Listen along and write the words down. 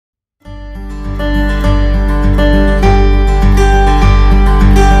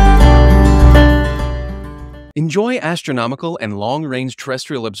Enjoy astronomical and long-range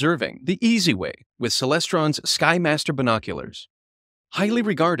terrestrial observing the easy way with Celestron's SkyMaster binoculars. Highly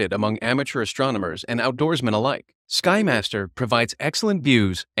regarded among amateur astronomers and outdoorsmen alike, SkyMaster provides excellent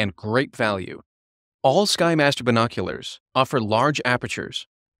views and great value. All SkyMaster binoculars offer large apertures,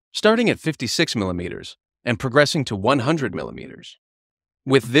 starting at 56 millimeters and progressing to 100 millimeters.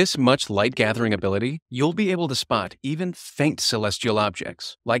 With this much light-gathering ability, you'll be able to spot even faint celestial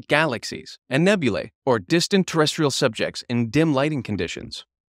objects, like galaxies and nebulae, or distant terrestrial subjects in dim lighting conditions.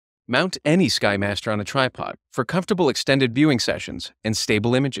 Mount any SkyMaster on a tripod for comfortable extended viewing sessions and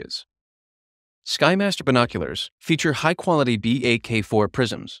stable images. SkyMaster binoculars feature high-quality BAK4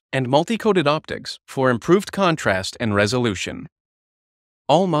 prisms and multi-coated optics for improved contrast and resolution.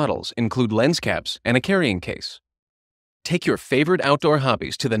 All models include lens caps and a carrying case. Take your favorite outdoor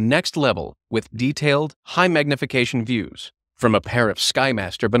hobbies to the next level with detailed, high-magnification views from a pair of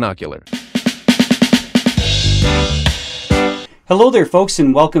SkyMaster binoculars. Hello there, folks,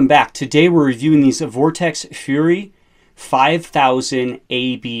 and welcome back. Today we're reviewing these Vortex Fury 5000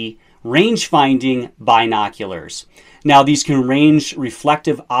 AB range-finding binoculars. Now, these can range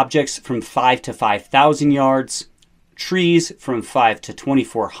reflective objects from 5 to 5,000 yards, trees from 5 to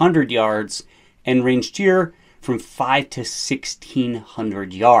 2,400 yards, and ranged deer from 5 to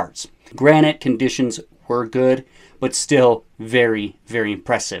 1,600 yards. Granite conditions were good, but still very, very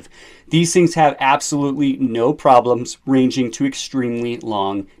impressive. These things have absolutely no problems ranging to extremely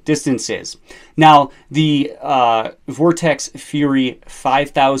long distances. Now, the Vortex Fury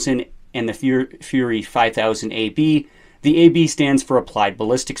 5000 and the Fury 5000 AB, the AB stands for Applied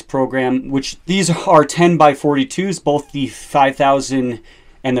Ballistics Program, which these are 10 by 42s. Both the 5000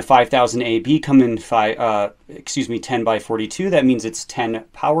 and the 5000 AB come in 10 by 42. That means it's 10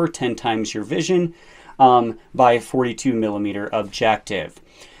 power, 10 times your vision, by 42 millimeter objective.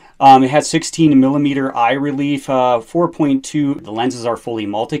 It has 16 millimeter eye relief, 4.2. The lenses are fully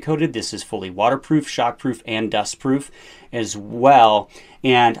multi-coated. This is fully waterproof, shockproof, and dustproof as well.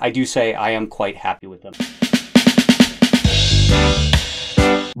 And I do say I am quite happy with them.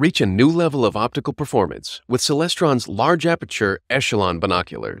 Reach a new level of optical performance with Celestron's large aperture Echelon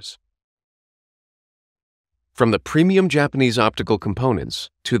binoculars. From the premium Japanese optical components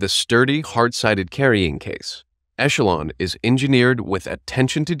to the sturdy, hard-sided carrying case, Echelon is engineered with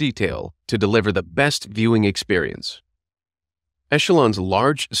attention to detail to deliver the best viewing experience. Echelon's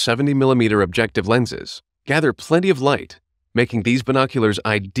large 70mm objective lenses gather plenty of light, making these binoculars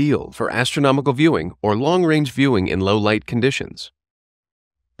ideal for astronomical viewing or long-range viewing in low-light conditions.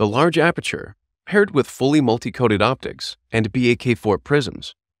 The large aperture, paired with fully multi-coated optics and BAK4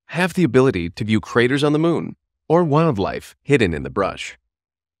 prisms, have the ability to view craters on the moon or wildlife hidden in the brush.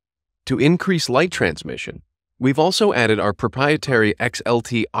 To increase light transmission, we've also added our proprietary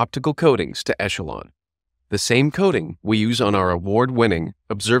XLT optical coatings to Echelon, the same coating we use on our award-winning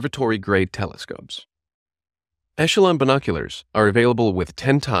observatory-grade telescopes. Echelon binoculars are available with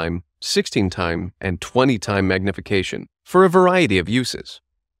 10-time, 16-time, and 20-time magnification for a variety of uses.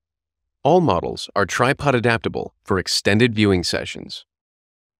 All models are tripod adaptable for extended viewing sessions.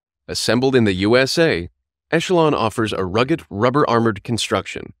 Assembled in the USA, Echelon offers a rugged rubber-armored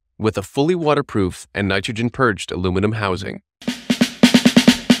construction with a fully waterproof and nitrogen-purged aluminum housing.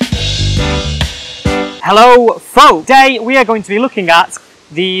 Hello, folks! Today we are going to be looking at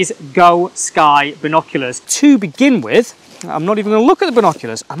these Gosky binoculars. To begin with, I'm not even going to look at the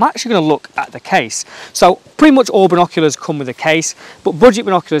binoculars, I'm actually going to look at the case. So pretty much all binoculars come with a case, but budget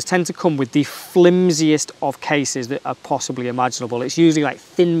binoculars tend to come with the flimsiest of cases that are possibly imaginable. It's usually like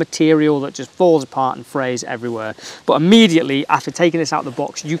thin material that just falls apart and frays everywhere. But immediately after taking this out of the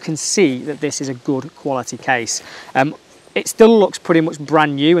box, you can see that this is a good quality case. It still looks pretty much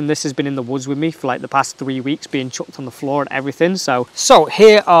brand new, and this has been in the woods with me for like the past 3 weeks, being chucked on the floor and everything. So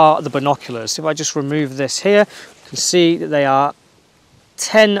here are the binoculars. If I just remove this here, you can see that they are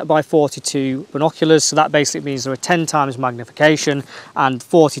 10 by 42 binoculars. So that basically means there are 10 times magnification, and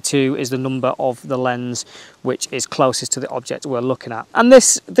 42 is the number of the lens which is closest to the object we're looking at. And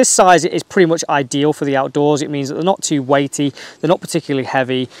this size is pretty much ideal for the outdoors. It means that they're not too weighty, they're not particularly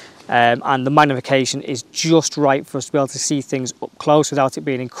heavy, and the magnification is just right for us to be able to see things up close without it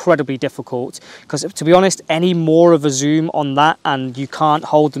being incredibly difficult. Because to be honest, any more of a zoom on that and you can't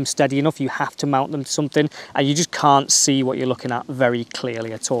hold them steady enough, you have to mount them to something and you just can't see what you're looking at very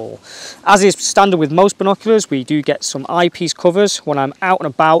clearly at all. As is standard with most binoculars, we do get some eyepiece covers. When I'm out and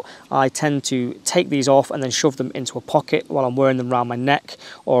about, I tend to take these off and then shove them into a pocket while I'm wearing them around my neck,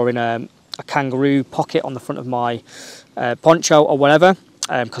 or in a kangaroo pocket on the front of my poncho or whatever,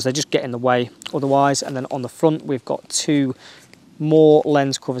 because they just get in the way otherwise. And then on the front we've got two more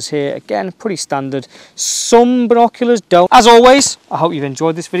lens covers here. Again, pretty standard. Some binoculars don't. As always, I hope you've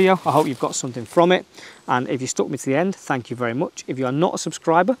enjoyed this video. I hope you've got something from it. And if you stuck me to the end, thank you very much. If you are not a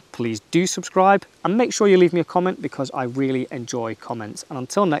subscriber, please do subscribe and make sure you leave me a comment, because I really enjoy comments. And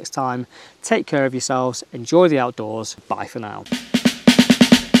until next time, take care of yourselves, enjoy the outdoors. Bye for now.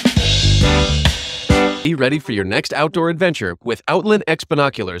 Be ready for your next outdoor adventure with Outland X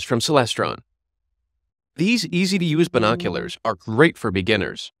Binoculars from Celestron. These easy-to-use binoculars are great for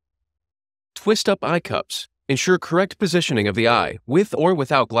beginners. Twist-up eye cups ensure correct positioning of the eye with or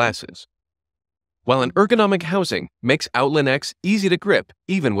without glasses, while an ergonomic housing makes Outland X easy to grip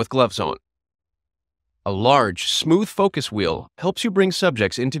even with gloves on. A large, smooth focus wheel helps you bring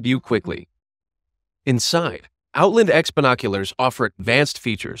subjects into view quickly. Inside, Outland X binoculars offer advanced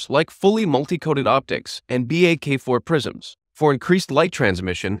features like fully multi-coated optics and BAK4 prisms for increased light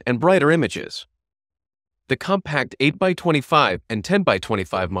transmission and brighter images. The compact 8x25 and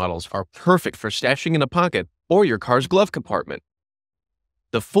 10x25 models are perfect for stashing in a pocket or your car's glove compartment.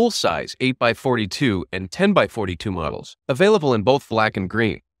 The full-size 8x42 and 10x42 models, available in both black and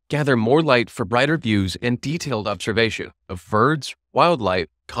green, gather more light for brighter views and detailed observation of birds, wildlife,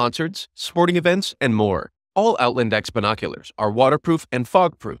 concerts, sporting events, and more. All Outland X binoculars are waterproof and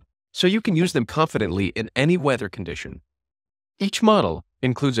fog-proof, so you can use them confidently in any weather condition. Each model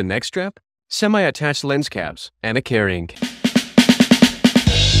includes a neck strap, semi-attached lens caps, and a carrying case.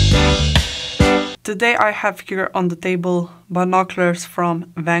 Today I have here on the table binoculars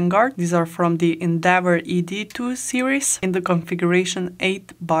from Vanguard. These are from the Endeavour ED2 series in the configuration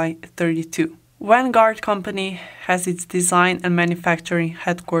 8x32. Vanguard company has its design and manufacturing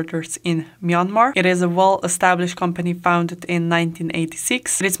headquarters in Myanmar. It is a well-established company founded in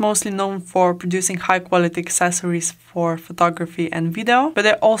 1986. It is mostly known for producing high-quality accessories for photography and video, but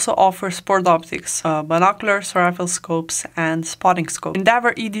they also offer sport optics, binoculars, rifle scopes, and spotting scopes.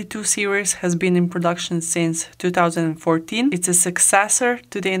 Endeavour ED2 series has been in production since 2014. It's a successor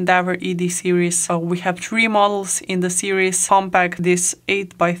to the Endeavour ED series. We have 3 models in the series: compact, this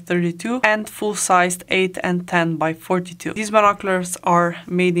 8x32, and full-sized 8 and 10x42. These binoculars are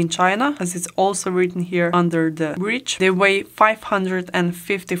made in China, as it's also written here under the bridge. They weigh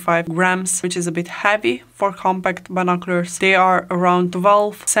 555 grams, which is a bit heavy for compact binoculars. They are around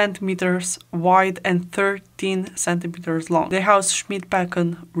 12 centimeters wide and 13 centimeters long. They house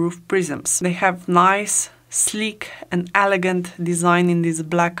Schmidt-Pacon roof prisms. They have nice, sleek and elegant design in this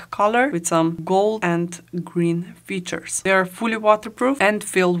black color with some gold and green features. They are fully waterproof and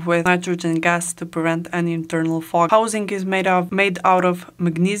filled with nitrogen gas to prevent any internal fog. Housing is made out of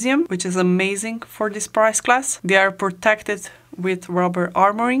magnesium, which is amazing for this price class. They are protected with rubber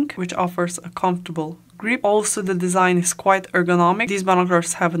armoring, which offers a comfortable grip. Also, the design is quite ergonomic. These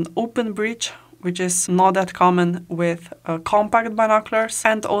binoculars have an open bridge, which is not that common with compact binoculars.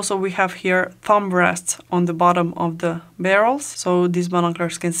 And also we have here thumb rests on the bottom of the barrels, so these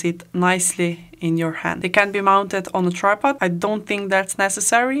binoculars can sit nicely in your hand. They can be mounted on a tripod. I don't think that's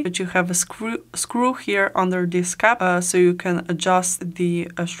necessary, but you have a screw here under this cap, so you can adjust the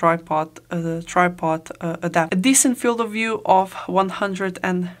tripod adapter. A decent field of view of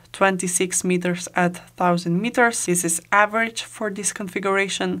 126 meters at 1000 meters. This is average for this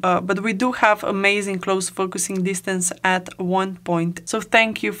configuration, but we do have amazing close focusing distance at 1 point. So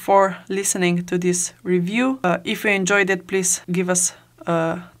thank you for listening to this review. If you enjoyed it, please give us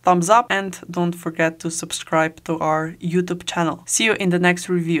a thumbs up and don't forget to subscribe to our YouTube channel. See you in the next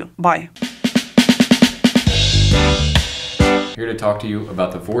review. Bye. Here to talk to you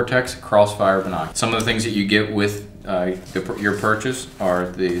about the Vortex Crossfire binocular. Some of the things that you get with your purchase are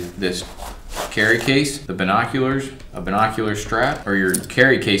this carry case, the binoculars, a binocular strap, or your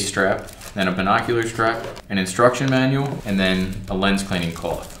carry case strap, then a binocular strap, an instruction manual, and then a lens cleaning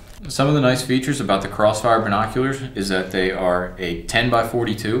cloth. Some of the nice features about the Crossfire binoculars is that they are a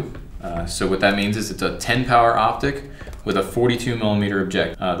 10x42. So what that means is it's a 10 power optic with a 42 millimeter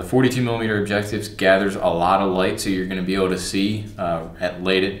objective. The 42 millimeter objectives gathers a lot of light, so you're going to be able to see at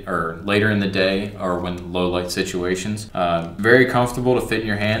later in the day or when low light situations. Very comfortable to fit in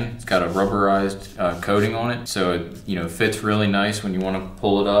your hand. It's got a rubberized coating on it, so it fits really nice when you want to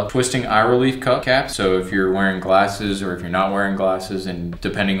pull it up. Twisting eye relief cup cap, so if you're wearing glasses or if you're not wearing glasses, and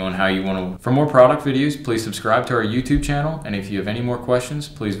depending on how you want to. For more product videos, please subscribe to our YouTube channel, and if you have any more questions,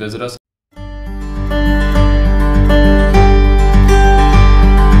 please visit us